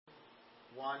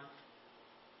1,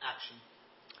 action.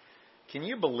 Can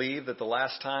you believe that the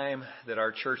last time that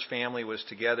our church family was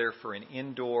together for an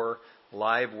indoor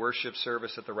live worship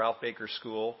service at the Ralph Baker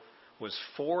School was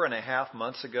 4.5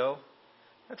 months ago?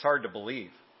 That's hard to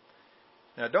believe.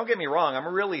 Now, don't get me wrong,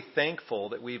 I'm really thankful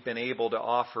that we've been able to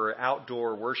offer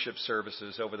outdoor worship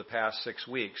services over the past 6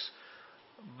 weeks.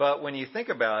 But when you think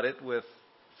about it, with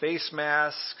face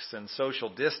masks and social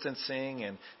distancing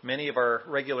and many of our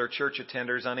regular church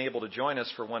attenders unable to join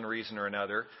us for one reason or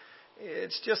another,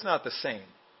 it's just not the same.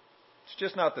 It's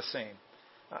just not the same.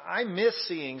 I miss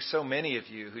seeing so many of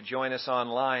you who join us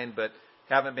online but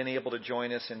haven't been able to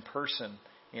join us in person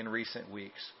in recent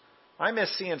weeks. I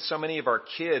miss seeing so many of our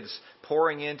kids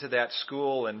pouring into that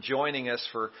school and joining us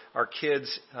for our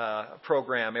kids'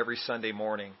 program every Sunday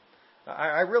morning.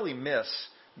 I really miss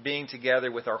being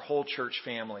together with our whole church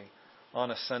family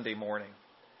on a Sunday morning.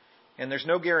 And there's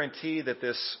no guarantee that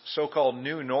this so-called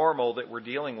new normal that we're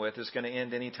dealing with is going to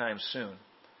end anytime soon.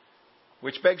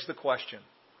 Which begs the question,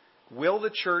 will the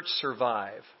church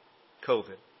survive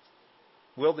COVID?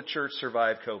 Will the church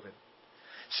survive COVID?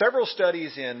 Several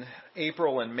studies in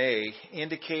April and May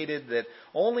indicated that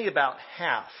only about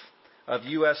half of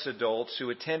U.S. adults who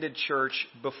attended church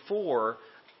before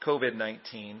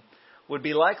COVID-19 would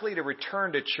be likely to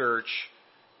return to church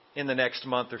in the next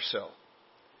month or so.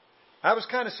 That was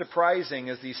kind of surprising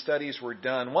as these studies were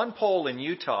done. One poll in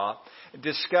Utah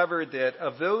discovered that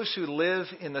of those who live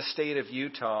in the state of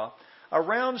Utah,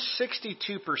 around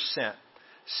 62%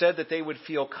 said that they would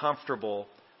feel comfortable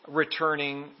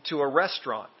returning to a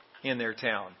restaurant in their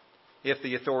town if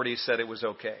the authorities said it was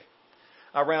okay.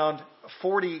 Around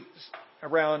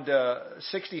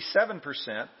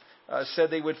 67%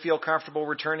 said they would feel comfortable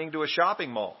returning to a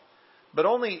shopping mall. But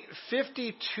only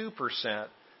 52%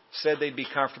 said they'd be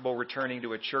comfortable returning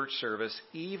to a church service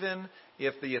even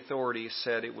if the authorities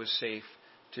said it was safe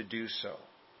to do so.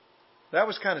 That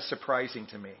was kind of surprising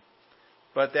to me.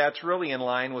 But that's really in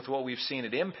line with what we've seen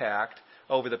at Impact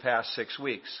over the past 6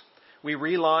 weeks. We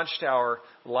relaunched our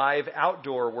live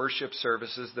outdoor worship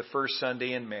services the first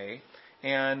Sunday in May,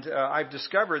 and I've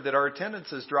discovered that our attendance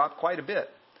has dropped quite a bit.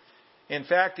 In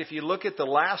fact, if you look at the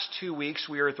last 2 weeks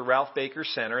we were at the Ralph Baker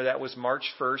Center, that was March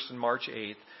 1st and March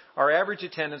 8th, our average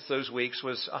attendance those weeks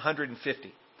was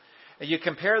 150. And you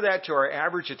compare that to our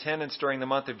average attendance during the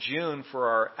month of June for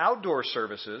our outdoor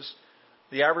services,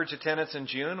 the average attendance in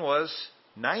June was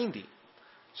 90.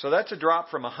 So that's a drop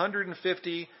from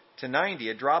 150 to 90,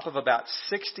 a drop of about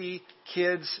 60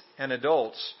 kids and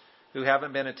adults who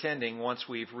haven't been attending once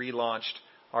we've relaunched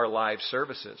our live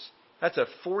services. That's a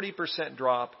 40%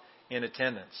 drop in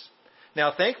attendance.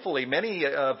 Now, thankfully, many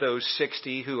of those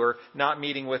 60 who are not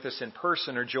meeting with us in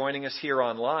person are joining us here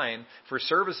online for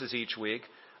services each week.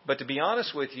 But to be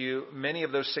honest with you, many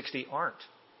of those 60 aren't.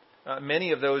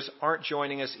 Many of those aren't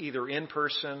joining us either in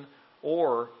person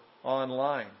or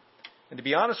online. And to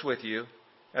be honest with you,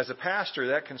 as a pastor,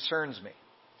 that concerns me.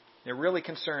 It really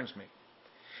concerns me.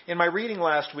 In my reading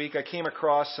last week, I came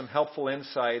across some helpful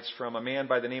insights from a man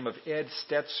by the name of Ed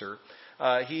Stetzer.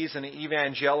 He's an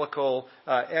evangelical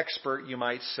expert, you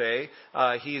might say.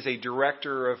 He's a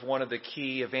director of one of the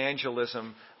key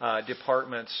evangelism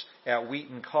departments at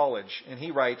Wheaton College. And he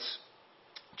writes,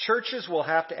 churches will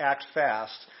have to act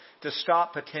fast to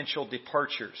stop potential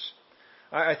departures.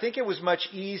 I think it was much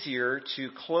easier to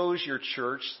close your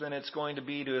church than it's going to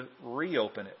be to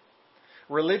reopen it.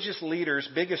 Religious leaders'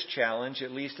 biggest challenge,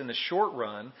 at least in the short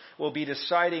run, will be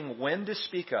deciding when to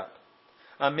speak up.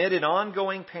 Amid an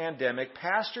ongoing pandemic,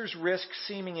 pastors risk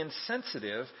seeming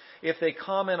insensitive if they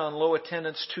comment on low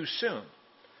attendance too soon.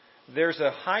 There's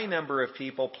a high number of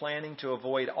people planning to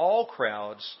avoid all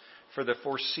crowds for the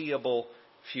foreseeable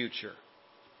future.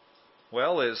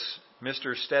 Well, is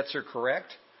Mr. Stetzer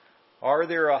correct? Are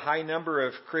there a high number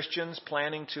of Christians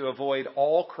planning to avoid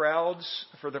all crowds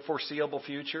for the foreseeable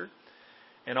future?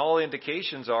 And all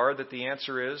indications are that the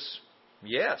answer is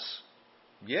yes.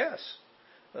 Yes.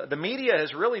 The media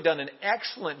has really done an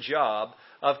excellent job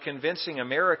of convincing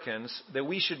Americans that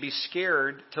we should be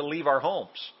scared to leave our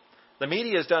homes. The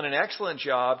media has done an excellent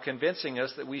job convincing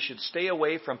us that we should stay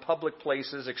away from public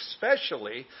places,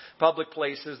 especially public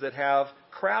places that have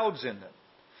crowds in them.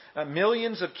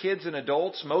 Millions of kids and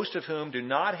adults, most of whom do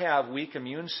not have weak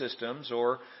immune systems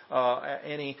or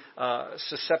any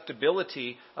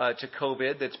susceptibility to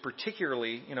COVID that's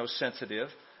particularly, sensitive.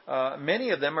 Many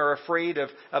of them are afraid of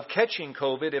catching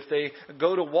COVID if they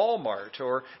go to Walmart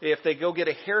or if they go get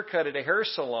a haircut at a hair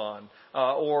salon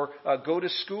or go to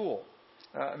school.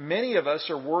 Many of us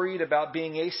are worried about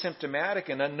being asymptomatic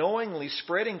and unknowingly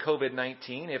spreading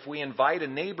COVID-19 if we invite a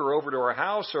neighbor over to our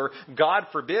house or, God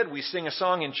forbid, we sing a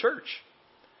song in church.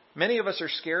 Many of us are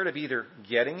scared of either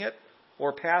getting it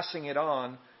or passing it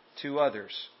on to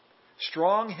others.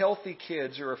 Strong, healthy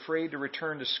kids are afraid to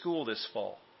return to school this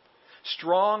fall.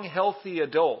 Strong, healthy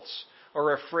adults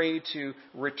are afraid to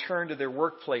return to their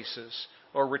workplaces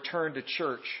or return to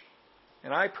church.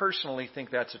 And I personally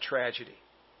think that's a tragedy.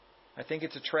 I think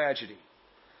it's a tragedy.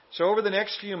 So over the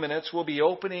next few minutes, we'll be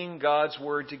opening God's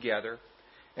Word together,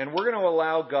 and we're going to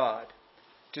allow God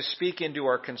to speak into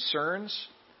our concerns,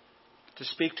 to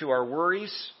speak to our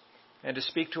worries, and to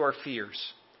speak to our fears.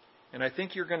 And I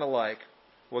think you're going to like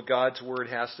what God's Word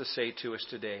has to say to us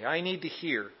today. I need to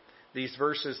hear these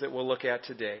verses that we'll look at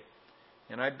today,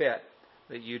 and I bet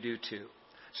that you do too.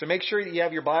 So make sure that you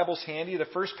have your Bibles handy. The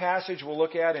first passage we'll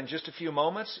look at in just a few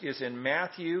moments is in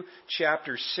Matthew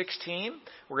chapter 16.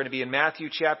 We're going to be in Matthew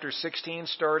chapter 16,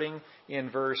 starting in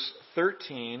verse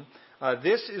 13.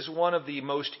 This is one of the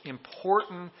most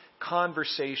important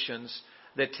conversations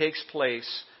that takes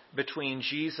place between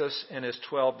Jesus and his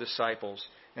 12 disciples.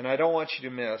 And I don't want you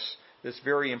to miss this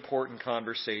very important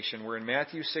conversation. We're in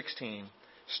Matthew 16,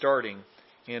 starting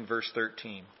in verse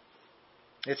 13.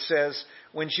 It says,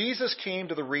 "When Jesus came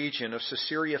to the region of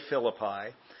Caesarea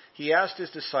Philippi, he asked his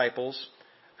disciples,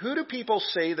 'Who do people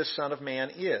say the Son of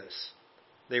Man is?'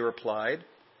 They replied,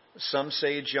 'Some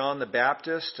say John the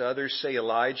Baptist, others say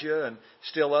Elijah, and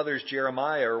still others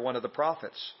Jeremiah or one of the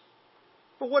prophets.'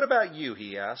 'But what about you?'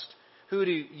 he asked. 'Who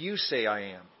do you say I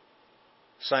am?'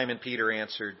 Simon Peter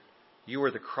answered, 'You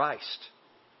are the Christ,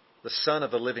 the Son of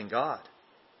the living God.'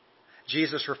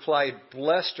 Jesus replied,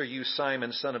 'Blessed are you,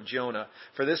 Simon, son of Jonah,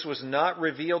 for this was not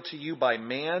revealed to you by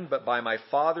man, but by my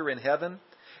Father in heaven.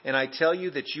 And I tell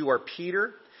you that you are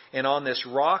Peter, and on this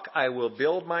rock I will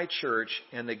build my church,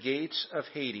 and the gates of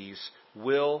Hades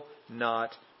will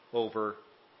not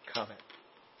overcome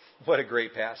it.'" What a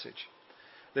great passage.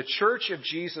 The Church of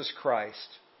Jesus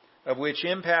Christ, of which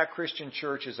Impact Christian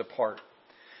Church is a part,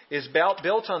 is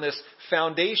built on this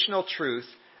foundational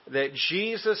truth that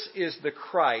Jesus is the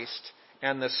Christ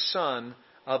and the Son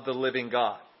of the living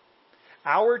God.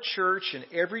 Our church and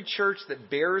every church that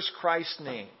bears Christ's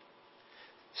name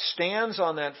stands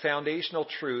on that foundational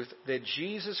truth that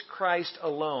Jesus Christ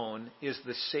alone is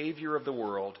the Savior of the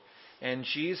world, and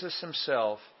Jesus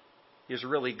himself is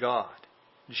really God.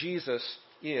 Jesus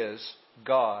is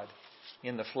God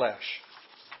in the flesh.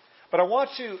 But I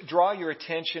want to draw your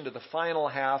attention to the final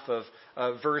half of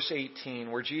verse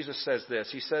 18, where Jesus says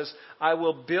this. He says, "I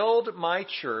will build my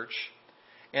church,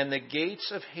 and the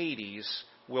gates of Hades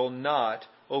will not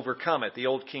overcome it." The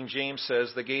old King James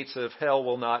says, "The gates of hell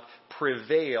will not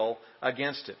prevail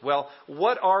against it." Well,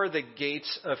 what are the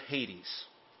gates of Hades?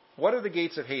 What are the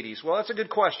gates of Hades? Well, that's a good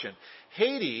question.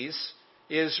 Hades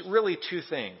is really two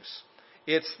things.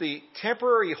 It's the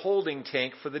temporary holding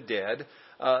tank for the dead,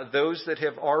 those that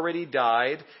have already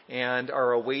died and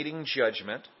are awaiting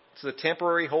judgment. It's the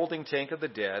temporary holding tank of the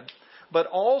dead. But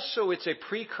also it's a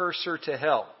precursor to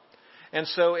hell. And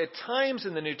so at times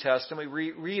in the New Testament,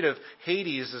 we read of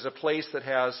Hades as a place that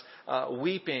has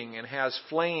weeping and has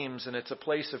flames, and it's a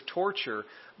place of torture.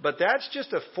 But that's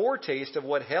just a foretaste of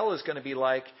what hell is going to be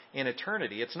like in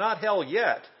eternity. It's not hell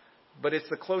yet, but it's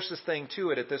the closest thing to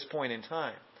it at this point in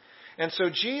time. And so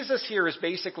Jesus here is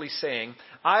basically saying,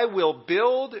 "I will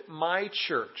build my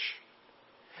church,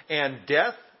 and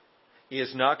death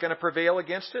is not going to prevail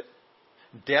against it.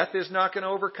 Death is not going to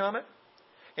overcome it.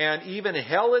 And even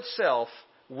hell itself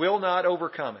will not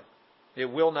overcome it. It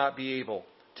will not be able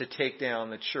to take down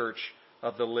the church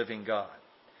of the living God."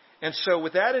 And so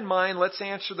with that in mind, let's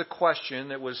answer the question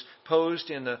that was posed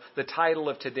in the title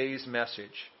of today's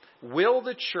message. Will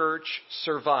the church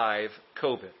survive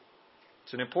COVID?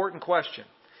 It's an important question.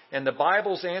 And the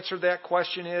Bible's answer to that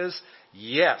question is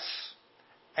yes.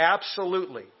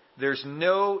 Absolutely. There's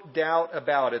no doubt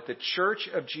about it. The Church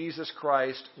of Jesus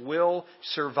Christ will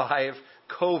survive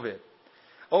COVID.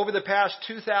 Over the past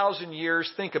 2,000 years,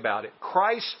 think about it.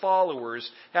 Christ's followers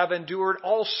have endured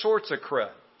all sorts of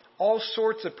crud, all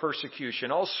sorts of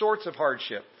persecution, all sorts of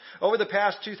hardship. Over the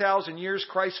past 2,000 years,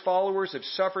 Christ's followers have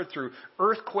suffered through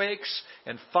earthquakes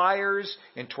and fires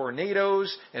and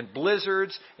tornadoes and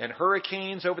blizzards and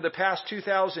hurricanes. Over the past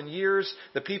 2,000 years,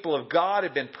 the people of God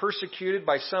have been persecuted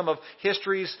by some of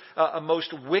history's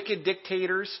most wicked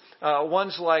dictators,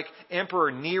 ones like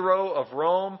Emperor Nero of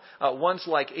Rome, ones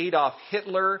like Adolf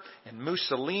Hitler and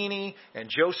Mussolini and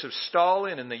Joseph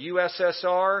Stalin in the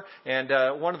USSR,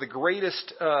 and one of the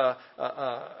greatest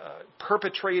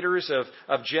perpetrators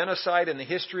of genocide in the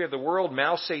history of the world,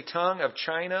 Mao Zedong of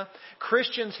China,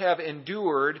 Christians have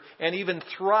endured and even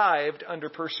thrived under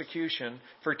persecution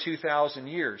for 2,000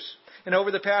 years. And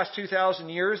over the past 2,000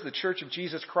 years, the Church of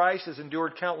Jesus Christ has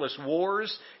endured countless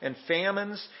wars and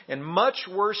famines and much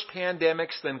worse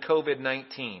pandemics than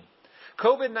COVID-19.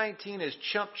 COVID-19 is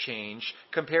chump change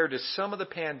compared to some of the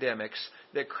pandemics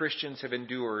that Christians have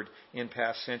endured in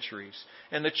past centuries.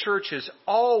 And the church has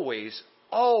always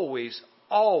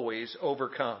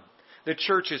overcome. The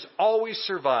church has always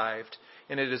survived,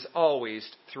 and it has always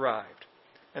thrived.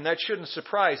 And that shouldn't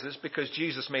surprise us because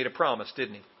Jesus made a promise,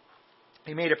 didn't he?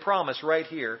 He made a promise right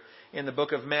here in the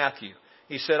book of Matthew.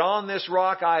 He said, "On this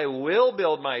rock I will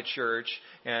build my church,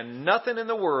 and nothing in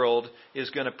the world is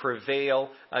going to prevail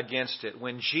against it."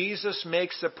 When Jesus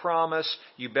makes a promise,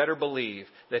 you better believe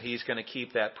that He's going to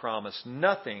keep that promise.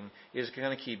 Nothing is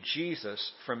going to keep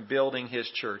Jesus from building His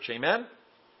church. Amen?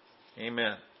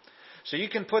 Amen. So you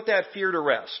can put that fear to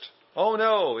rest. Oh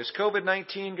no, is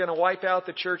COVID-19 going to wipe out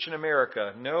the church in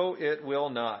America? No, it will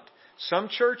not. Some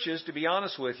churches, to be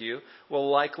honest with you, will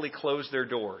likely close their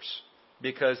doors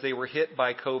because they were hit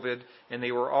by COVID and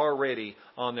they were already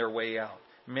on their way out.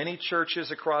 Many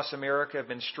churches across America have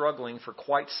been struggling for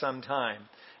quite some time.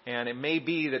 And it may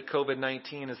be that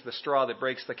COVID-19 is the straw that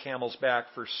breaks the camel's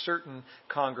back for certain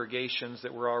congregations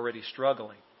that were already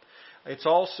struggling. It's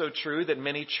also true that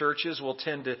many churches will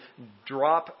tend to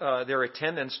drop their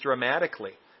attendance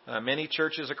dramatically. Many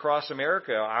churches across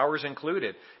America, ours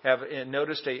included, have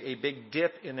noticed a big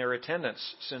dip in their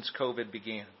attendance since COVID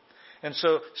began. And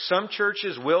so some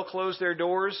churches will close their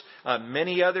doors.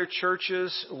 Many other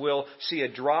churches will see a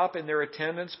drop in their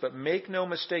attendance. But make no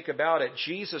mistake about it,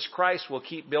 Jesus Christ will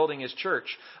keep building His church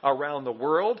around the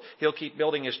world. He'll keep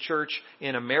building His church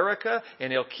in America.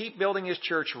 And He'll keep building His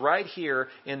church right here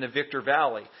in the Victor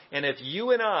Valley. And if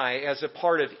you and I, as a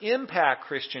part of Impact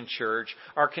Christian Church,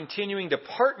 are continuing to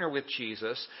partner with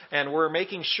Jesus, and we're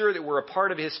making sure that we're a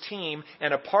part of His team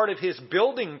and a part of His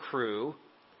building crew,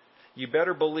 you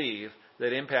better believe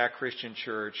that Impact Christian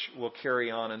Church will carry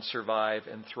on and survive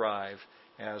and thrive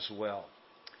as well.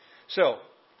 So,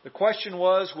 the question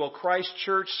was, will Christ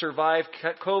Church survive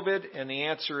COVID? And the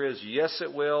answer is yes,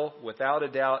 it will. Without a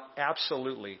doubt,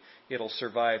 absolutely, it'll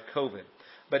survive COVID.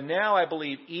 But now I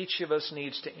believe each of us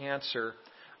needs to answer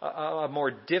a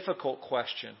more difficult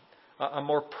question, a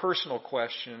more personal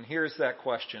question. Here's that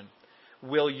question.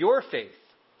 Will your faith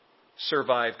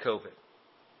survive COVID?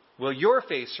 Will your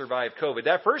faith survive COVID?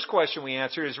 That first question we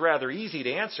answered is rather easy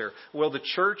to answer. Will the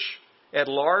church at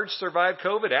large survive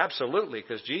COVID? Absolutely,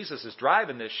 because Jesus is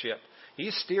driving this ship.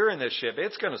 He's steering this ship.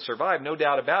 It's going to survive, no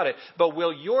doubt about it. But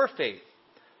will your faith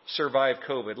survive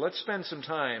COVID? Let's spend some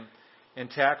time and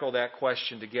tackle that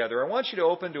question together. I want you to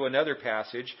open to another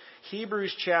passage,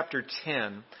 Hebrews chapter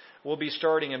 10. We'll be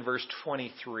starting in verse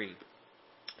 23.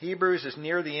 Hebrews is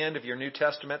near the end of your New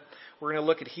Testament. We're going to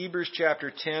look at Hebrews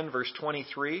chapter 10, verse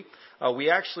 23. We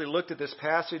actually looked at this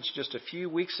passage just a few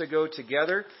weeks ago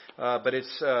together, but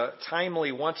it's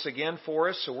timely once again for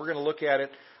us, so we're going to look at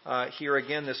it here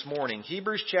again this morning.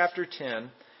 Hebrews chapter 10,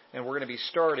 and we're going to be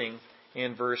starting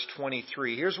in verse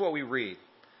 23. Here's what we read.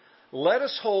 Let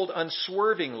us hold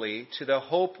unswervingly to the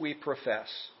hope we profess.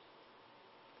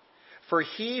 For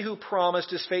He who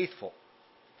promised is faithful.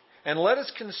 And let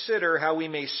us consider how we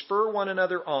may spur one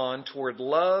another on toward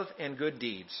love and good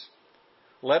deeds.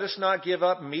 Let us not give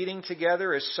up meeting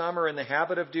together as some are in the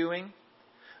habit of doing,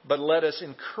 but let us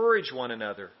encourage one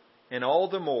another, and all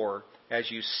the more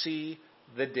as you see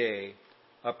the day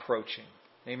approaching.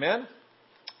 Amen?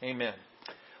 Amen.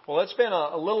 Well, it's been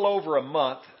a little over a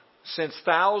month since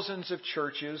thousands of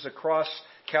churches across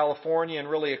California and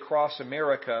really across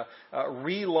America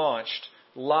relaunched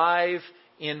live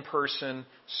in-person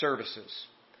services.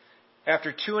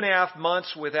 After 2.5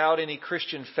 months without any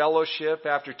Christian fellowship,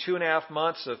 after 2.5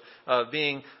 months of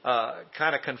being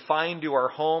kind of confined to our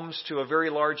homes to a very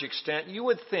large extent, you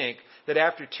would think that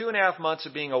after 2.5 months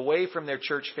of being away from their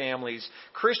church families,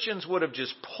 Christians would have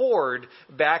just poured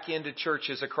back into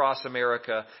churches across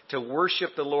America to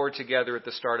worship the Lord together at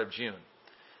the start of June.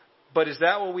 But is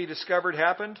that what we discovered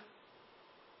happened?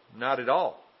 Not at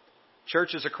all.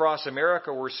 Churches across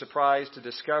America were surprised to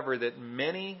discover that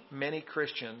many, many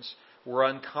Christians were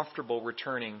uncomfortable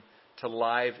returning to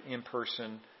live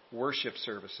in-person worship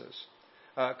services.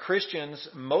 Christians,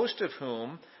 most of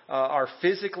whom are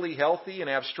physically healthy and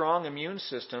have strong immune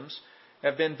systems,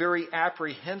 have been very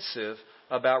apprehensive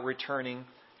about returning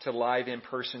to live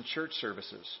in-person church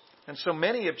services. And so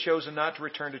many have chosen not to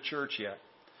return to church yet.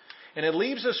 And it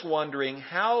leaves us wondering,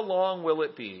 how long will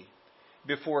it be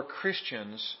before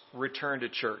Christians return to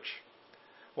church?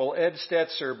 Well, Ed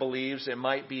Stetzer believes it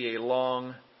might be a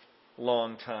long,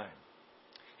 long time.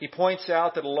 He points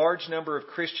out that a large number of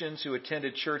Christians who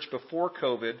attended church before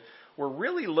COVID were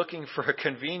really looking for a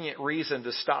convenient reason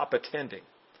to stop attending.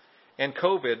 And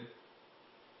COVID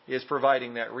is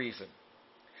providing that reason.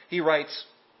 He writes,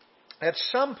 at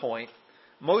some point,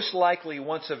 most likely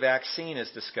once a vaccine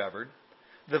is discovered,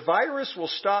 the virus will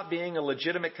stop being a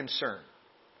legitimate concern,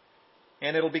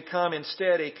 and it'll become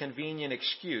instead a convenient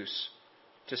excuse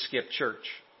to skip church.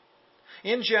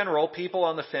 In general, people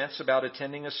on the fence about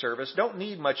attending a service don't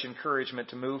need much encouragement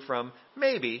to move from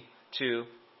maybe to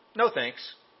no thanks.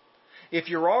 If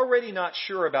you're already not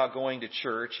sure about going to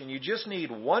church and you just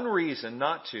need one reason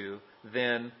not to,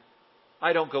 then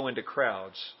I don't go into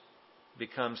crowds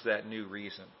becomes that new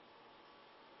reason.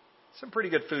 Some pretty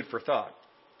good food for thought.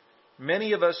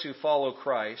 Many of us who follow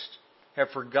Christ have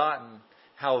forgotten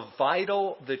how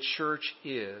vital the church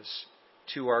is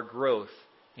to our growth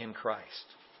in Christ.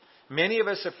 Many of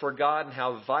us have forgotten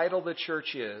how vital the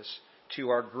church is to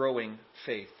our growing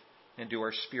faith and to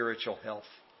our spiritual health.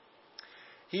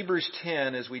 Hebrews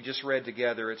 10, as we just read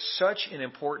together, it's such an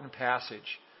important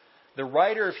passage. The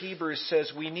writer of Hebrews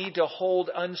says we need to hold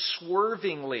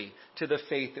unswervingly to the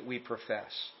faith that we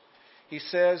profess. He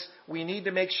says we need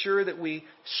to make sure that we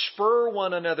spur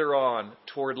one another on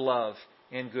toward love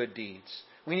and good deeds.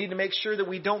 We need to make sure that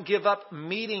we don't give up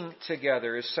meeting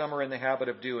together as some are in the habit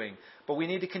of doing, but we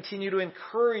need to continue to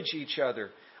encourage each other,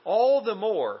 all the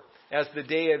more as the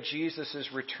day of Jesus'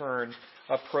 return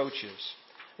approaches.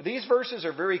 These verses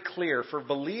are very clear. For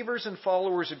believers and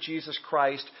followers of Jesus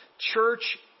Christ,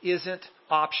 church isn't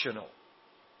optional.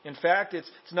 In fact, it's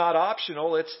not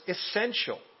optional, it's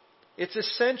essential. It's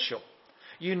essential.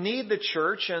 You need the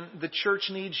church, and the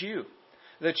church needs you.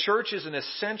 The church is an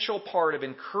essential part of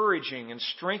encouraging and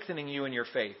strengthening you in your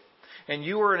faith. And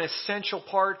you are an essential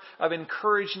part of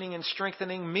encouraging and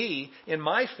strengthening me in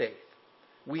my faith.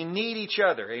 We need each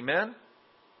other. Amen?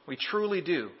 We truly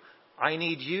do. I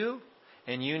need you,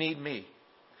 and you need me.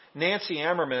 Nancy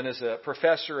Ammerman is a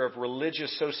professor of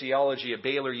religious sociology at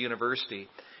Baylor University.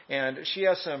 And she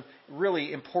has some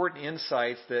really important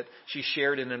insights that she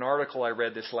shared in an article I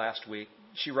read this last week.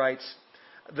 She writes,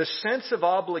 the sense of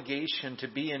obligation to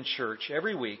be in church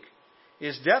every week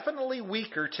is definitely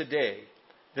weaker today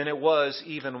than it was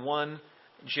even one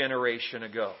generation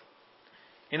ago.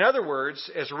 In other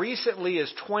words, as recently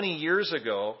as 20 years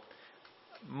ago,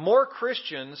 more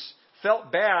Christians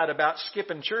felt bad about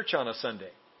skipping church on a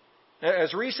Sunday.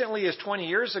 As recently as 20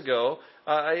 years ago,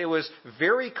 it was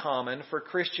very common for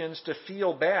Christians to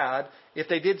feel bad if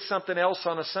they did something else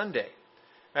on a Sunday.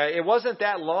 It wasn't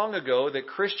that long ago that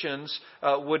Christians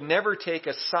would never take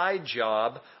a side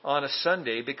job on a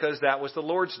Sunday because that was the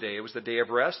Lord's Day. It was the day of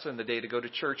rest and the day to go to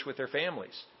church with their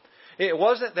families. It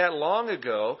wasn't that long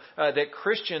ago that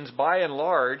Christians, by and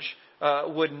large,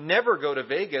 would never go to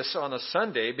Vegas on a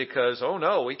Sunday because, oh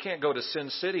no, we can't go to Sin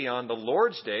City on the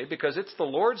Lord's Day because it's the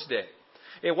Lord's Day.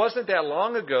 It wasn't that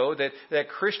long ago that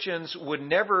Christians would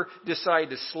never decide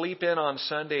to sleep in on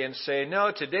Sunday and say,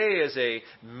 no, today is a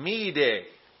me day.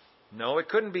 No, it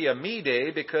couldn't be a me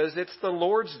day because it's the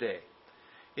Lord's Day.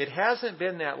 It hasn't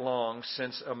been that long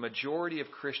since a majority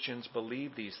of Christians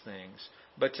believe these things.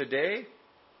 But today,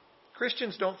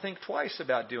 Christians don't think twice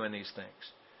about doing these things.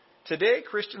 Today,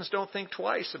 Christians don't think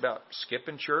twice about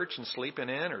skipping church and sleeping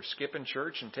in, or skipping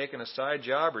church and taking a side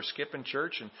job, or skipping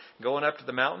church and going up to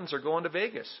the mountains or going to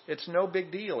Vegas. It's no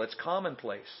big deal. It's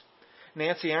commonplace.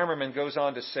 Nancy Ammerman goes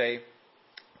on to say,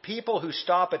 people who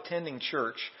stop attending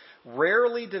church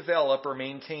rarely develop or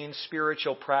maintain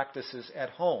spiritual practices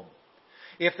at home.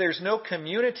 If there's no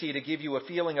community to give you a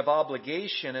feeling of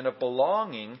obligation and of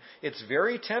belonging, it's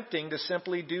very tempting to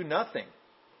simply do nothing.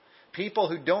 People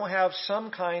who don't have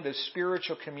some kind of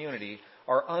spiritual community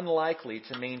are unlikely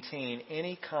to maintain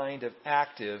any kind of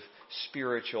active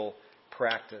spiritual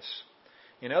practice.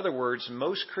 In other words,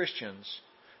 most Christians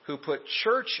who put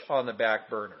church on the back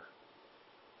burner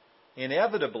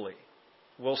inevitably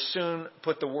will soon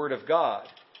put the Word of God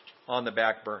on the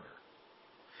back burner,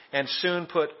 and soon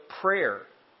put prayer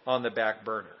on the back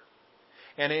burner.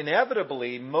 And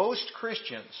inevitably, most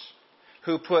Christians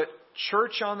who put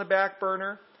church on the back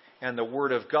burner and the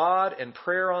Word of God and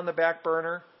prayer on the back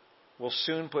burner will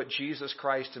soon put Jesus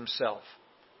Christ Himself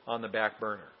on the back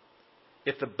burner.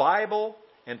 If the Bible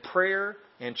and prayer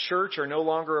and church are no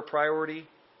longer a priority,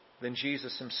 then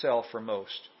Jesus Himself, for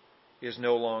most, is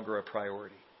no longer a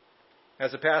priority.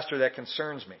 As a pastor, that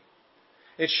concerns me.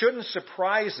 It shouldn't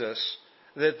surprise us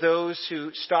that those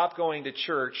who stop going to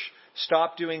church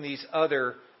stop doing these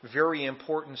other very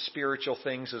important spiritual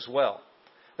things as well.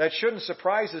 That shouldn't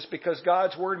surprise us because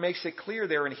God's Word makes it clear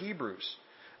there in Hebrews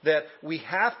that we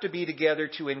have to be together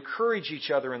to encourage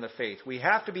each other in the faith. We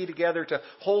have to be together to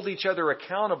hold each other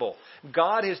accountable.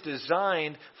 God has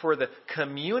designed for the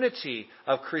community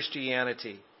of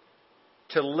Christianity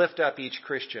to lift up each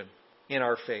Christian in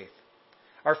our faith.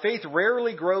 Our faith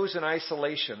rarely grows in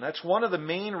isolation. That's one of the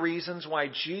main reasons why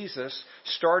Jesus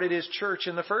started His church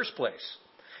in the first place.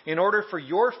 In order for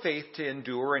your faith to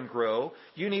endure and grow,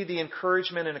 you need the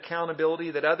encouragement and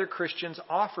accountability that other Christians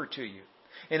offer to you.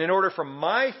 And in order for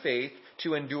my faith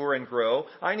to endure and grow,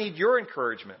 I need your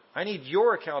encouragement. I need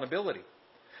your accountability.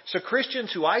 So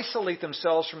Christians who isolate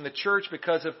themselves from the church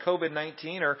because of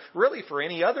COVID-19 or really for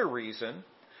any other reason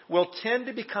will tend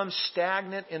to become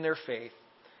stagnant in their faith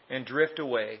and drift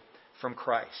away from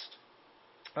Christ.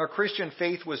 Our Christian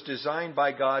faith was designed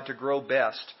by God to grow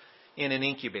best in an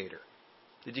incubator.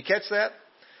 Did you catch that?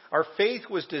 Our faith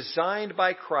was designed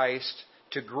by Christ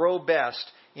to grow best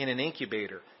in an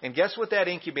incubator. And guess what that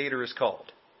incubator is called?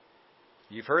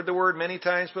 You've heard the word many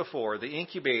times before. The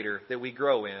incubator that we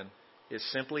grow in is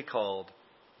simply called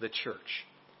the church.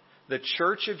 The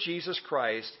church of Jesus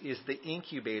Christ is the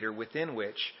incubator within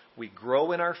which we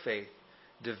grow in our faith,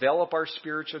 develop our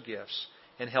spiritual gifts,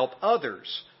 and help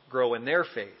others grow in their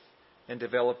faith and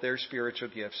develop their spiritual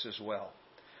gifts as well.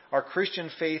 Our Christian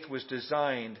faith was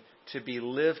designed to be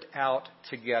lived out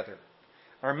together.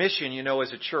 Our mission,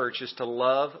 as a church, is to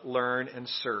love, learn, and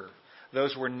serve.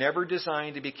 Those were never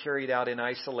designed to be carried out in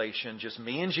isolation, just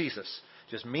me and Jesus.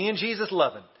 Just me and Jesus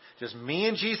loving. Just me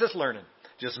and Jesus learning.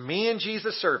 Just me and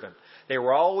Jesus serving. They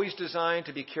were always designed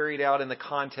to be carried out in the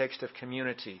context of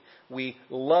community. We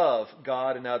love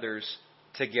God and others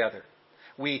together.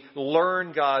 We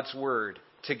learn God's Word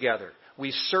together.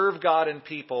 We serve God and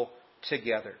people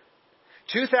together.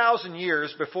 2,000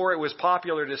 years before it was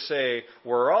popular to say,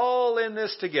 we're all in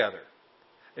this together,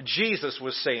 Jesus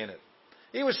was saying it.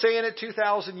 He was saying it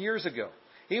 2,000 years ago.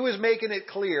 He was making it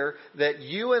clear that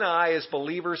you and I, as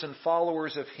believers and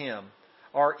followers of Him,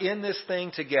 are in this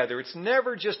thing together. It's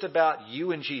never just about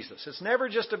you and Jesus. It's never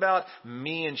just about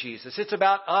me and Jesus. It's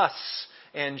about us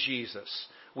and Jesus.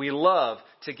 We love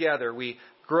together. We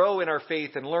grow in our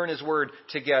faith and learn His Word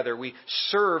together. We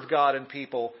serve God and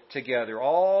people together.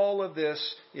 All of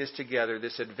this is together.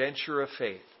 This adventure of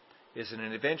faith is an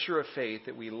adventure of faith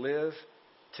that we live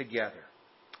together.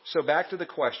 So back to the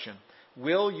question,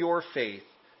 will your faith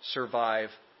survive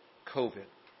COVID?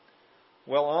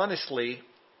 Well, honestly,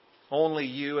 only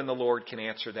you and the Lord can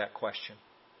answer that question.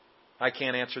 I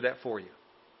can't answer that for you.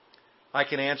 I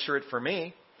can answer it for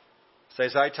me. So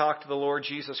as I talk to the Lord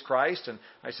Jesus Christ and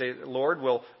I say, Lord,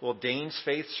 will Dane's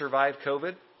faith survive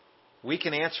COVID? We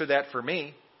can answer that for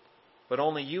me, but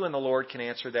only you and the Lord can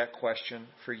answer that question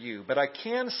for you. But I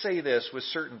can say this with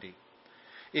certainty.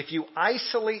 If you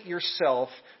isolate yourself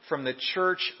from the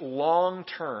church long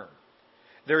term,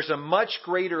 there's a much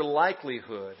greater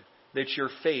likelihood that your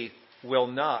faith will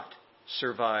not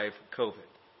survive COVID.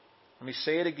 Let me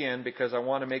say it again because I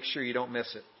want to make sure you don't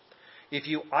miss it. If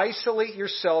you isolate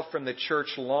yourself from the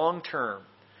church long term,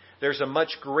 there's a much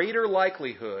greater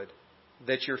likelihood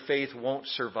that your faith won't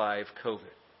survive COVID.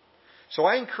 So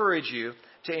I encourage you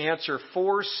to answer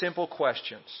 4 simple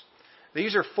questions.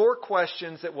 These are 4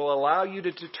 questions that will allow you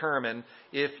to determine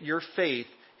if your faith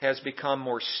has become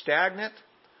more stagnant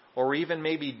or even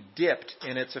maybe dipped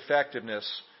in its effectiveness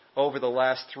over the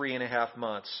last 3.5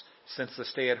 months since the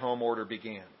stay-at-home order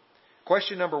began.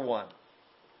 Question number 1.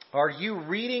 Are you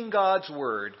reading God's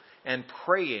Word and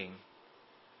praying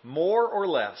more or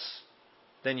less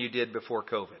than you did before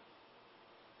COVID?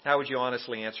 How would you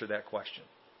honestly answer that question?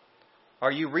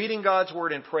 Are you reading God's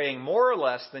Word and praying more or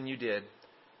less than you did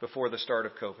before the start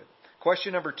of COVID?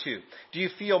 Question number 2. Do you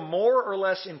feel more or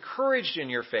less encouraged in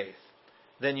your faith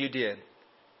than you did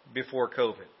before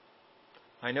COVID?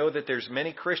 I know that there's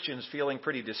many Christians feeling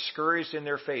pretty discouraged in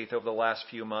their faith over the last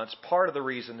few months. Part of the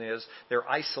reason is they're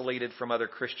isolated from other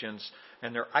Christians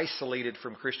and they're isolated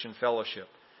from Christian fellowship.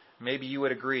 Maybe you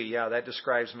would agree, yeah, that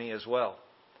describes me as well.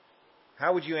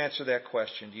 How would you answer that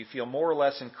question? Do you feel more or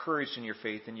less encouraged in your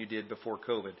faith than you did before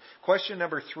COVID? Question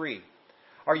number 3.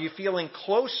 Are you feeling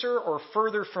closer or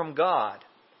further from God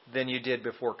than you did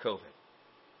before COVID?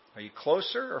 Are you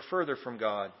closer or further from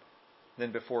God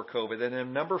than before COVID? And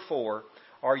then number 4,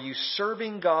 are you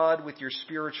serving God with your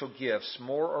spiritual gifts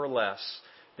more or less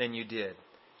than you did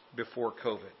before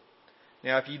COVID?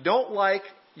 Now, if you don't like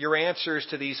your answers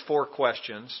to these 4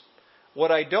 questions, what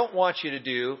I don't want you to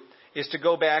do is to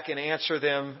go back and answer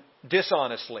them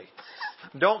dishonestly.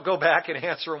 Don't go back and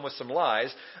answer them with some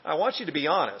lies. I want you to be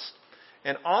honest.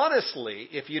 And honestly,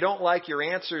 if you don't like your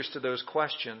answers to those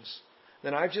questions,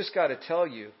 then I've just got to tell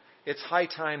you, it's high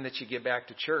time that you get back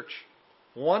to church.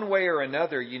 One way or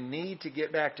another, you need to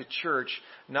get back to church,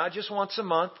 not just once a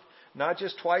month, not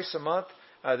just twice a month.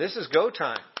 This is go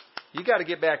time. You got to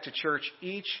get back to church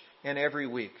each and every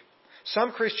week.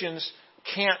 Some Christians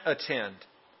can't attend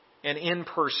an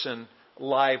in-person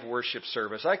live worship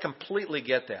service. I completely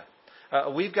get that.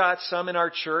 We've got some in our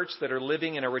church that are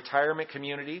living in a retirement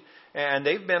community, and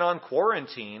they've been on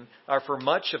quarantine for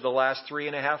much of the last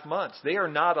 3.5 months. They are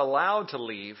not allowed to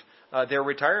leave their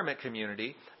retirement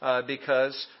community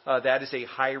because that is a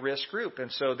high-risk group.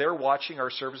 And so they're watching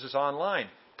our services online.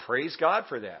 Praise God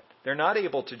for that. They're not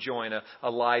able to join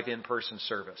a live in-person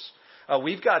service.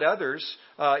 We've got others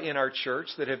in our church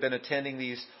that have been attending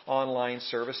these online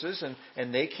services,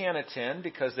 and they can't attend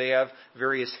because they have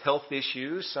various health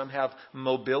issues. Some have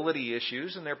mobility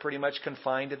issues, and they're pretty much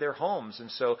confined to their homes. And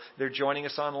so they're joining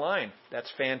us online. That's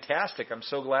fantastic. I'm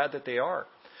so glad that they are.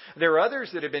 There are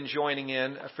others that have been joining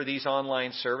in for these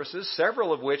online services,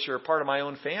 several of which are part of my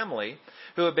own family,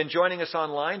 who have been joining us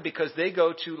online because they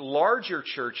go to larger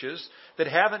churches that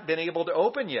haven't been able to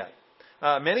open yet.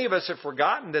 Many of us have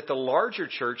forgotten that the larger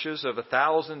churches of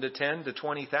 1,000 to 10 to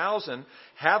 20,000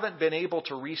 haven't been able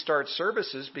to restart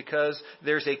services because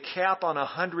there's a cap on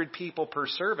 100 people per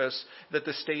service that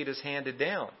the state has handed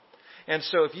down. And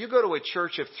so if you go to a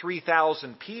church of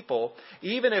 3,000 people,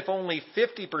 even if only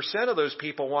 50% of those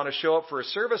people want to show up for a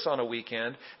service on a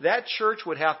weekend, that church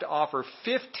would have to offer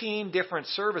 15 different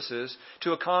services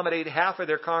to accommodate half of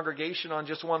their congregation on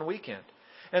just one weekend.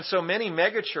 And so many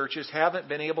mega churches haven't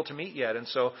been able to meet yet. And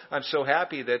so I'm so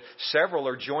happy that several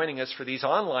are joining us for these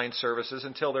online services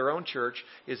until their own church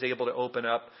is able to open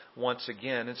up once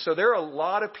again. And so there are a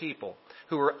lot of people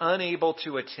who are unable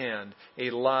to attend a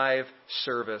live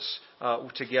service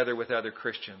together with other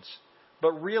Christians.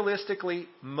 But realistically,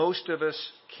 most of us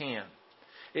can.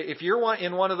 If you're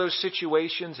in one of those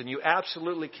situations and you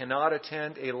absolutely cannot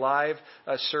attend a live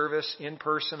service in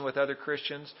person with other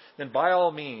Christians, then by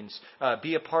all means,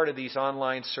 be a part of these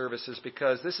online services,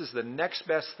 because this is the next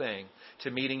best thing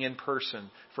to meeting in person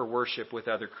for worship with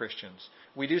other Christians.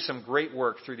 We do some great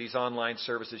work through these online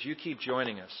services. You keep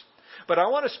joining us. But I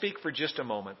want to speak for just a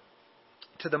moment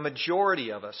to the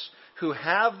majority of us who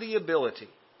have the ability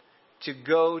to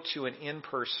go to an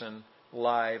in-person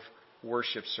live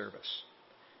worship service.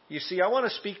 You see, I want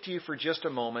to speak to you for just a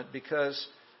moment because,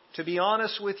 to be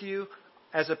honest with you,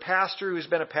 as a pastor who's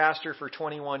been a pastor for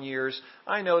 21 years,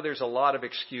 I know there's a lot of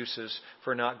excuses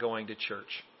for not going to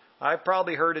church. I've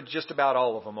probably heard of just about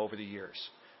all of them over the years.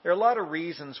 There are a lot of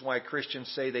reasons why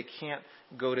Christians say they can't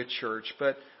go to church,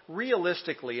 but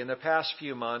realistically, in the past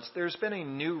few months, there's been a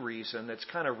new reason that's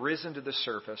kind of risen to the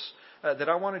surface that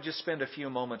I want to just spend a few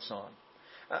moments on.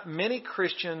 Many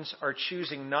Christians are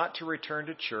choosing not to return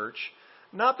to church,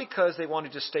 not because they want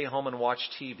to just stay home and watch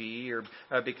TV or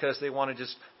because they want to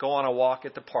just go on a walk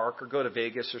at the park or go to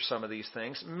Vegas or some of these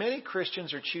things. Many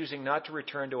Christians are choosing not to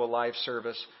return to a live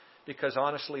service because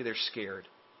honestly they're scared.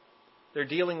 They're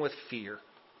dealing with fear.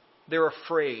 They're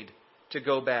afraid to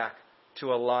go back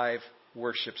to a live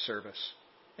worship service.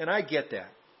 And I get that.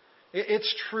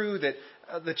 It's true that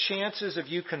the chances of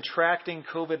you contracting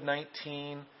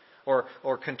COVID-19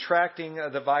 or contracting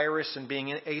the virus and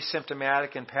being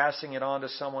asymptomatic and passing it on to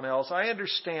someone else, I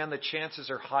understand the chances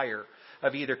are higher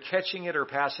of either catching it or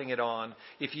passing it on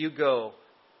if you go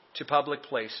to public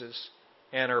places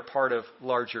and are part of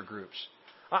larger groups.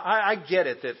 I get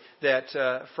it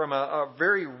that from a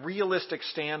very realistic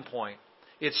standpoint,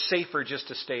 it's safer just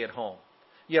to stay at home.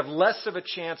 You have less of a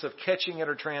chance of catching it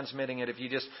or transmitting it if you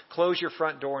just close your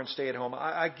front door and stay at home.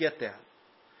 I get that.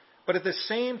 But at the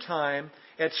same time,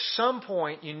 at some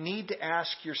point, you need to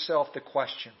ask yourself the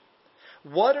question,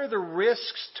 what are the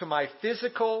risks to my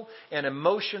physical and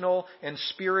emotional and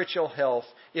spiritual health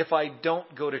if I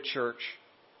don't go to church?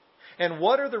 And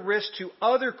what are the risks to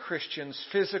other Christians'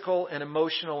 physical and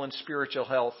emotional and spiritual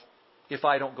health if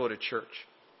I don't go to church?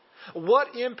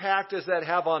 What impact does that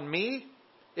have on me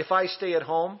if I stay at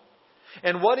home?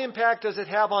 And what impact does it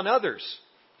have on others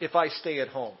if I stay at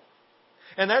home?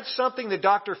 And that's something that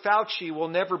Dr. Fauci will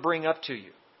never bring up to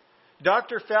you.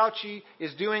 Dr. Fauci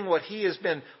is doing what he has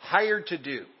been hired to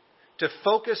do, to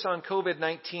focus on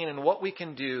COVID-19 and what we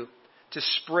can do to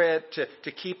spread,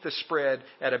 to keep the spread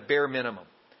at a bare minimum.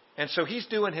 And so he's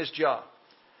doing his job.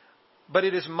 But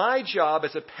it is my job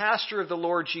as a pastor of the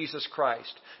Lord Jesus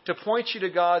Christ to point you to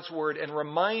God's Word and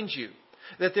remind you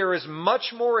that there is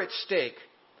much more at stake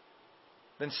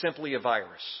than simply a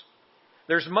virus.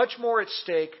 There's much more at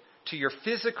stake to your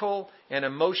physical and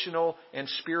emotional and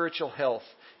spiritual health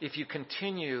if you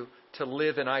continue to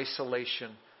live in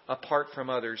isolation apart from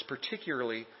others,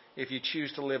 particularly if you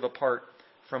choose to live apart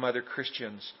from other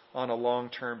Christians on a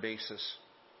long-term basis.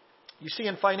 You see,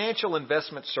 in financial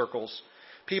investment circles,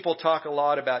 people talk a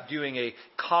lot about doing a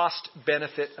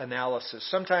cost-benefit analysis.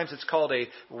 Sometimes it's called a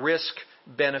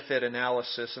risk-benefit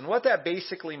analysis. And what that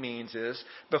basically means is,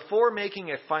 before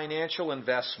making a financial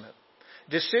investment,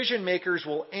 decision makers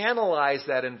will analyze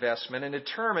that investment and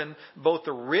determine both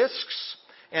the risks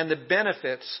and the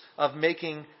benefits of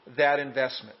making that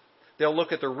investment. They'll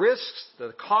look at the risks,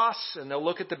 the costs, and they'll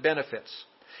look at the benefits.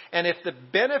 And if the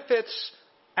benefits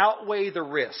outweigh the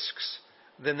risks,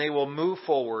 then they will move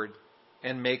forward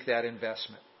and make that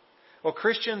investment. Well,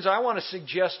 Christians, I want to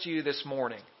suggest to you this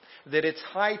morning that it's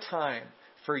high time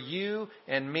for you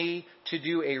and me to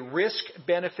do a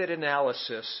risk-benefit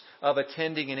analysis of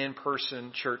attending an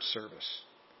in-person church service.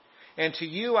 And to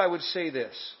you, I would say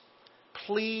this: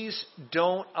 please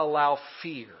don't allow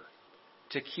fear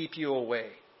to keep you away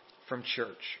from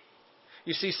church.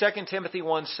 You see, 2 Timothy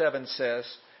 1:7 says,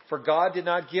 "For God did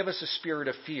not give us a spirit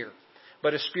of fear,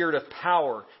 but a spirit of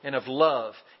power and of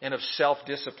love and of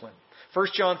self-discipline." 1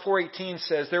 John 4:18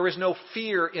 says, "There is no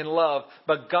fear in love,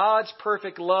 but God's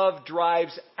perfect love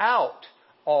drives out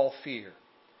all fear,"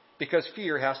 because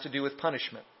fear has to do with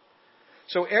punishment.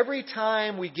 So every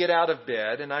time we get out of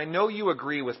bed, and I know you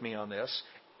agree with me on this,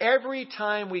 every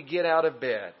time we get out of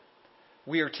bed,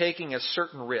 we are taking a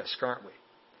certain risk, aren't we?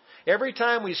 Every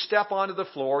time we step onto the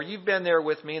floor, you've been there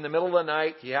with me in the middle of the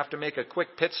night, you have to make a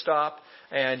quick pit stop,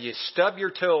 and you stub your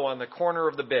toe on the corner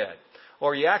of the bed,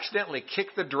 or you accidentally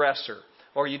kick the dresser,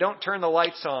 or you don't turn the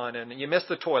lights on and you miss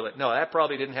the toilet. No, that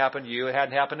probably didn't happen to you. It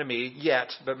hadn't happened to me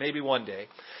yet, but maybe one day.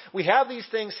 We have these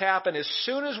things happen. As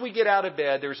soon as we get out of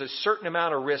bed, there's a certain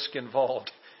amount of risk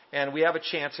involved, and we have a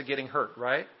chance of getting hurt,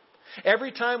 right?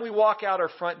 Every time we walk out our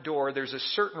front door, there's a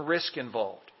certain risk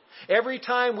involved. Every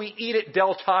time we eat at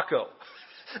Del Taco,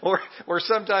 or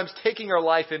sometimes taking our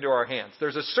life into our hands,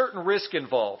 there's a certain risk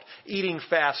involved eating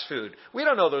fast food. We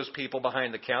don't know those people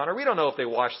behind the counter. We don't know if they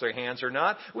wash their hands or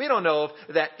not. We don't know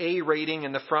if that A rating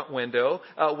in the front window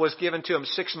was given to them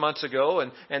 6 months ago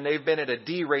and they've been at a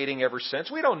D rating ever since.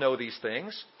 We don't know these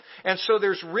things. And so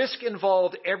there's risk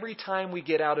involved every time we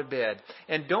get out of bed.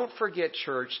 And don't forget,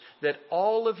 church, that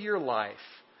all of your life,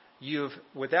 you've,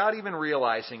 without even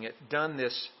realizing it, done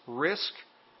this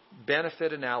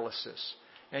risk-benefit analysis.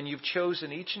 And you've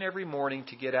chosen each and every morning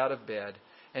to get out of bed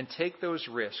and take those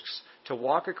risks, to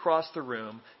walk across the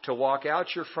room, to walk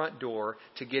out your front door,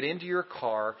 to get into your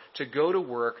car, to go to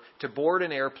work, to board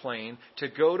an airplane, to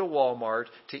go to Walmart,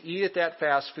 to eat at that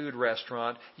fast food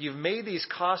restaurant. You've made these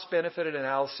cost-benefit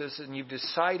analysis and you've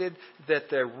decided that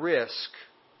the risk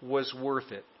was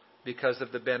worth it because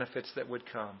of the benefits that would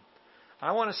come.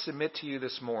 I want to submit to you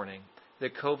this morning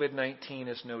that COVID-19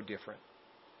 is no different.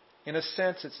 In a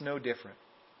sense, it's no different.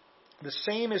 The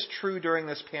same is true during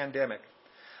this pandemic.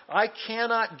 I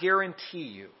cannot guarantee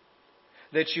you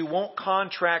that you won't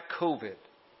contract COVID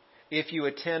if you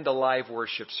attend a live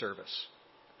worship service.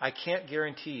 I can't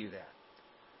guarantee you that.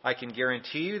 I can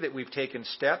guarantee you that we've taken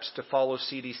steps to follow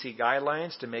CDC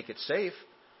guidelines to make it safe.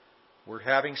 We're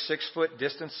having 6-foot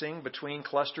distancing between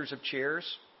clusters of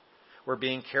chairs. We're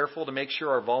being careful to make sure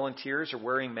our volunteers are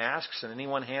wearing masks and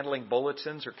anyone handling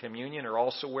bulletins or communion are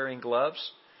also wearing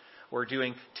gloves. We're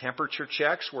doing temperature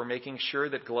checks. We're making sure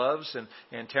that gloves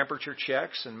and temperature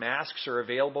checks and masks are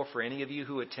available for any of you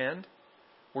who attend.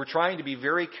 We're trying to be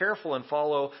very careful and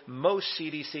follow most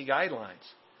CDC guidelines.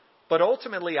 But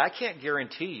ultimately, I can't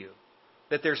guarantee you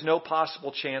that there's no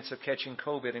possible chance of catching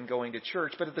COVID and going to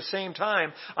church. But at the same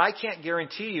time, I can't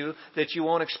guarantee you that you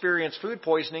won't experience food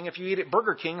poisoning if you eat at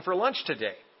Burger King for lunch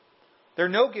today. There are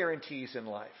no guarantees in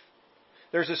life.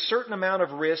 There's a certain amount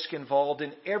of risk involved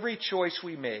in every choice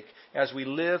we make as we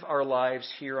live our lives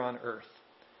here on earth.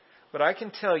 But I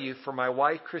can tell you, for my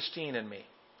wife Christine and me,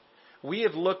 we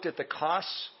have looked at the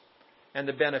costs and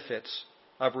the benefits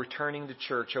of returning to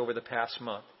church over the past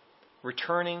month.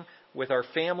 Returning with our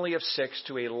family of 6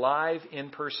 to a live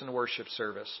in-person worship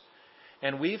service.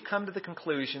 And we've come to the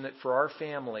conclusion that for our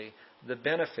family, the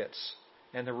benefits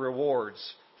and the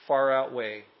rewards far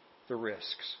outweigh the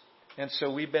risks. And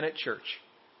so we've been at church.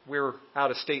 We were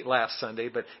out of state last Sunday,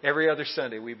 but every other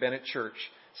Sunday we've been at church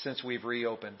since we've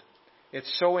reopened.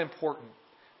 It's so important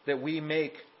that we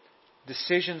make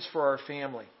decisions for our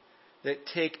family that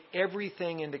take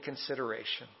everything into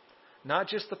consideration. Not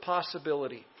just the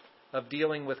possibility of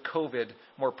dealing with COVID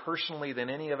more personally than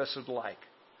any of us would like,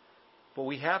 but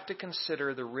we have to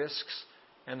consider the risks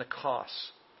and the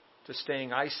costs to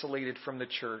staying isolated from the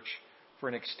church for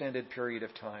an extended period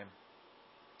of time.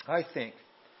 I think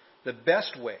the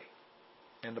best way,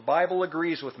 and the Bible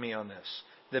agrees with me on this,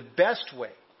 the best way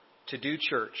to do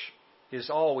church is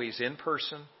always in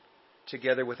person,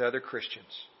 together with other Christians.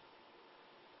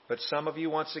 But some of you,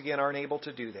 once again, aren't able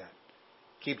to do that.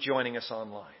 Keep joining us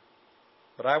online.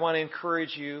 But I want to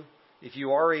encourage you, if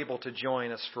you are able to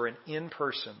join us for an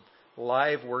in-person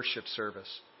live worship service,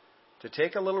 to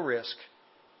take a little risk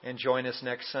and join us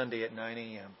next Sunday at 9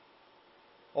 a.m.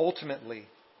 Ultimately,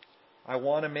 I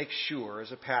want to make sure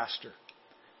as a pastor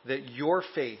that your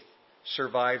faith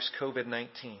survives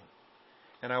COVID-19.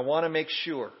 And I want to make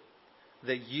sure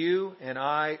that you and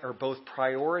I are both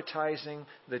prioritizing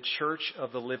the church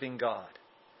of the living God,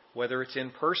 whether it's in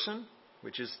person,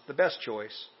 which is the best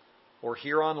choice, or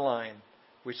here online,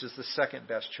 which is the second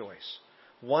best choice.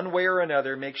 One way or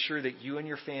another, make sure that you and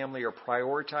your family are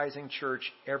prioritizing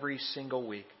church every single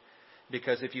week.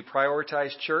 Because if you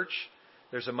prioritize church,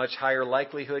 there's a much higher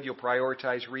likelihood you'll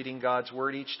prioritize reading God's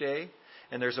Word each day.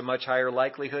 And there's a much higher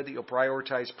likelihood that you'll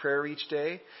prioritize prayer each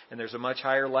day. And there's a much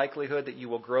higher likelihood that you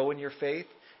will grow in your faith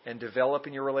and develop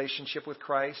in your relationship with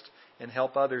Christ and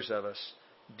help others of us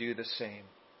do the same.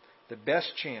 The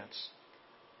best chance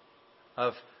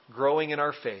of growing in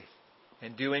our faith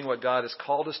and doing what God has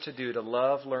called us to do, to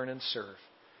love, learn, and serve,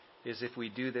 is if we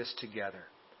do this together.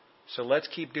 So let's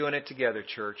keep doing it together,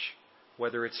 church,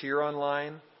 whether it's here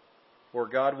online or,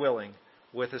 God willing,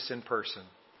 with us in person.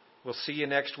 We'll see you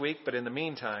next week, but in the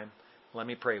meantime, let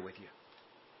me pray with you.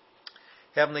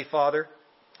 Heavenly Father,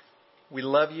 we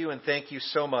love you and thank you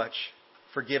so much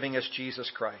for giving us Jesus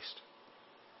Christ.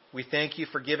 We thank you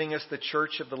for giving us the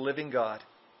church of the living God.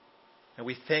 And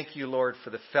we thank you, Lord, for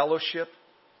the fellowship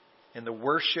and the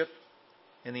worship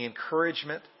and the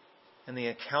encouragement and the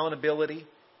accountability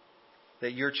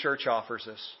that your church offers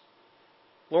us.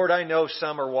 Lord, I know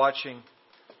some are watching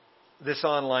this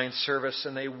online service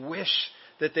and they wish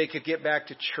that they could get back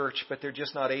to church, but they're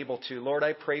just not able to. Lord,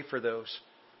 I pray for those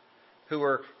who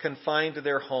are confined to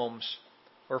their homes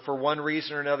or for one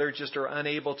reason or another just are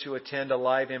unable to attend a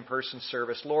live in-person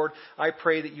service. Lord, I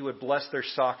pray that you would bless their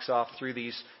socks off through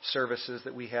these services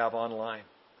that we have online.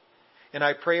 And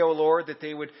I pray, O Lord, that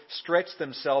they would stretch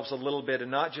themselves a little bit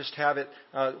and not just have it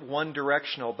one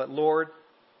directional, but Lord,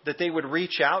 that they would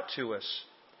reach out to us.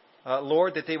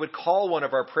 Lord, that they would call one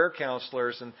of our prayer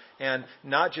counselors and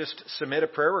not just submit a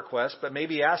prayer request, but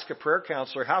maybe ask a prayer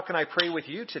counselor, how can I pray with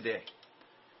you today?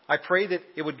 I pray that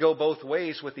it would go both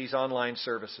ways with these online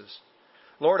services.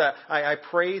 Lord, I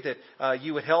pray that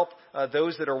you would help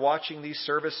those that are watching these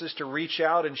services to reach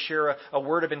out and share a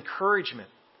word of encouragement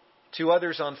to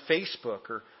others on Facebook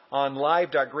or on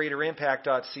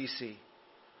live.greaterimpact.cc.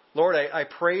 Lord, I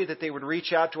pray that they would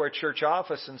reach out to our church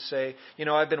office and say,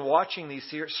 I've been watching these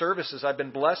services. I've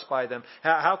been blessed by them.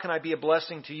 How can I be a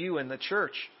blessing to you in the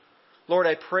church? Lord,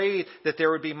 I pray that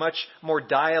there would be much more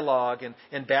dialogue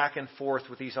and back and forth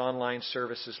with these online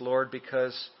services, Lord,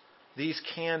 because these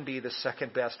can be the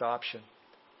second best option.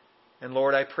 And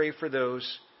Lord, I pray for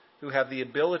those who have the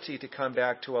ability to come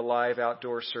back to a live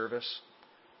outdoor service,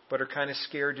 but are kind of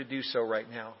scared to do so right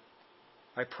now.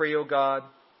 I pray, O God,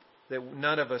 that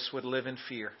none of us would live in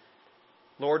fear.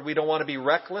 Lord, we don't want to be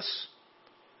reckless.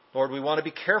 Lord, we want to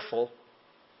be careful.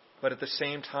 But at the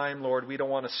same time, Lord, we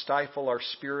don't want to stifle our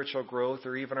spiritual growth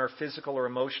or even our physical or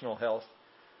emotional health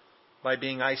by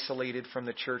being isolated from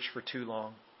the church for too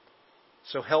long.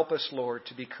 So help us, Lord,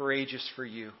 to be courageous for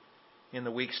you in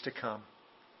the weeks to come.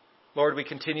 Lord, we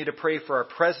continue to pray for our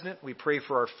president. We pray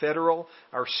for our federal,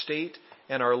 our state,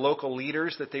 and our local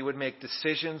leaders that they would make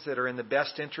decisions that are in the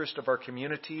best interest of our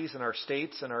communities and our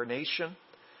states and our nation.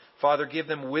 Father, give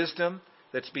them wisdom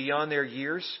that's beyond their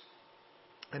years.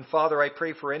 And Father, I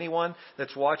pray for anyone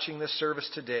that's watching this service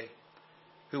today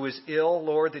who is ill,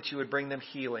 Lord, that you would bring them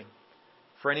healing.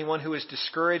 For anyone who is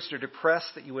discouraged or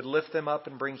depressed, that you would lift them up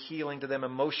and bring healing to them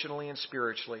emotionally and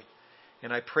spiritually.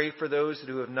 And I pray for those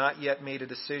who have not yet made a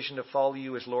decision to follow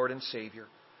you as Lord and Savior,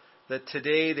 that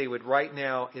today they would right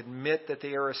now admit that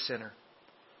they are a sinner,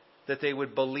 that they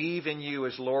would believe in you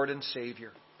as Lord and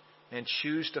Savior, and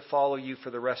choose to follow you for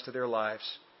the rest of their lives.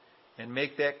 And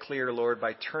make that clear, Lord,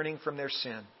 by turning from their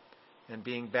sin and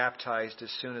being baptized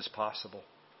as soon as possible.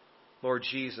 Lord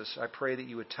Jesus, I pray that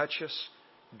you would touch us,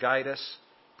 guide us,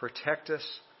 protect us,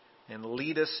 and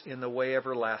lead us in the way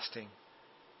everlasting,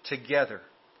 together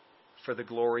for the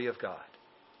glory of God.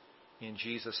 In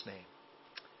Jesus' name,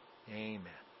 amen.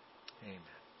 Amen.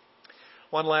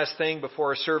 One last thing before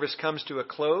our service comes to a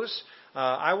close.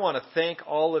 I want to thank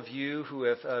all of you who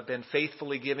have been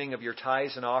faithfully giving of your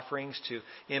tithes and offerings to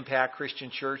Impact Christian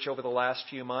Church over the last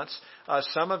few months.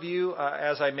 Some of you,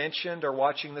 as I mentioned, are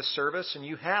watching this service and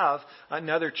you have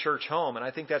another church home. And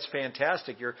I think that's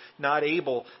fantastic. You're not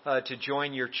able to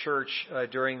join your church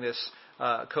during this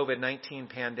COVID-19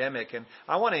 pandemic. And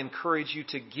I want to encourage you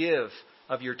to give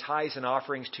of your tithes and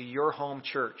offerings to your home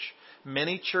church.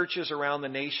 Many churches around the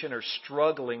nation are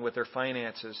struggling with their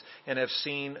finances and have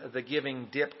seen the giving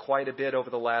dip quite a bit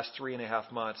over the last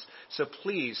 3.5 months. So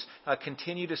please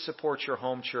continue to support your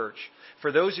home church.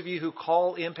 For those of you who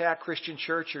call Impact Christian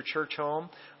Church your church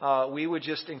home, we would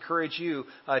just encourage you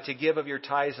to give of your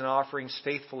tithes and offerings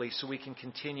faithfully so we can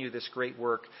continue this great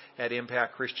work at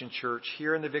Impact Christian Church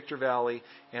here in the Victor Valley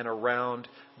and around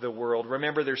the world.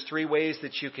 Remember, there's 3 ways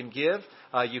that you can give.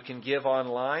 You can give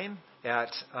online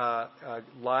at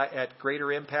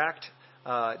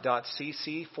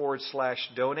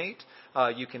greaterimpact.cc/donate.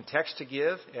 You can text to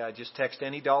give. Just text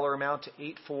any dollar amount to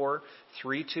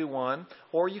 84321,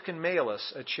 or you can mail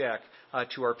us a check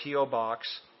to our P.O. Box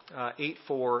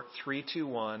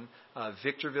 84321,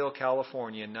 Victorville,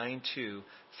 California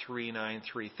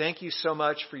 92393. Thank you so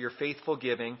much for your faithful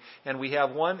giving. And we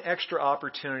have one extra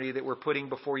opportunity that we're putting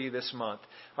before you this month.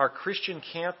 Our Christian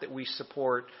camp that we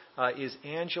support is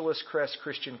Angeles Crest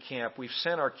Christian Camp. We've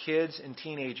sent our kids and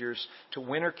teenagers to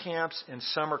winter camps and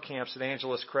summer camps at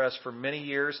Angeles Crest for many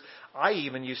years. I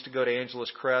even used to go to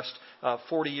Angeles Crest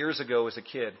 40 years ago as a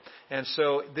kid. And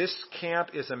so this camp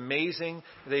is amazing.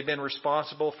 They've been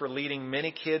responsible for leading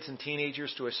many kids and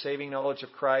teenagers to a saving knowledge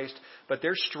of Christ, but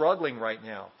they're struggling right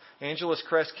now. Angeles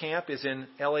Crest Camp is in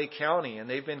L.A. County, and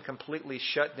they've been completely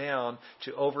shut down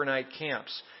to overnight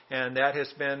camps. And that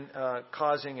has been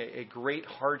causing a great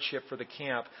hardship for the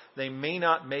camp. They may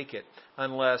not make it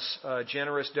unless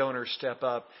generous donors step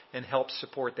up and help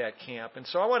support that camp. And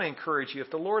so I want to encourage you, if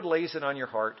the Lord lays it on your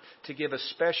heart to give a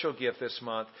special gift this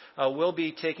month, we'll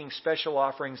be taking special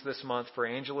offerings this month for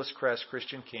Angeles Crest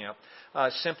Christian Camp.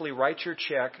 Simply write your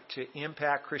check to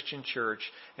Impact Christian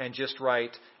Church and just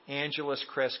write Angeles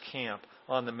Crest Camp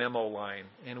on the memo line.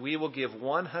 And we will give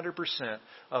 100%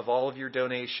 of all of your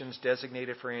donations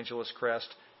designated for Angeles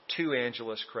Crest to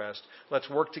Angeles Crest. Let's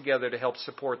work together to help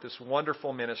support this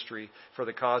wonderful ministry for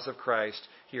the cause of Christ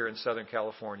here in Southern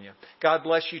California. God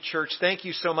bless you, church. Thank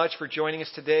you so much for joining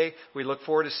us today. We look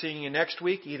forward to seeing you next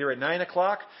week, either at 9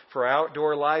 o'clock for our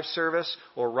outdoor live service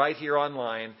or right here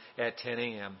online at 10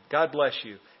 a.m. God bless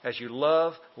you as you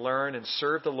love, learn, and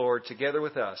serve the Lord together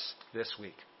with us this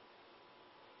week.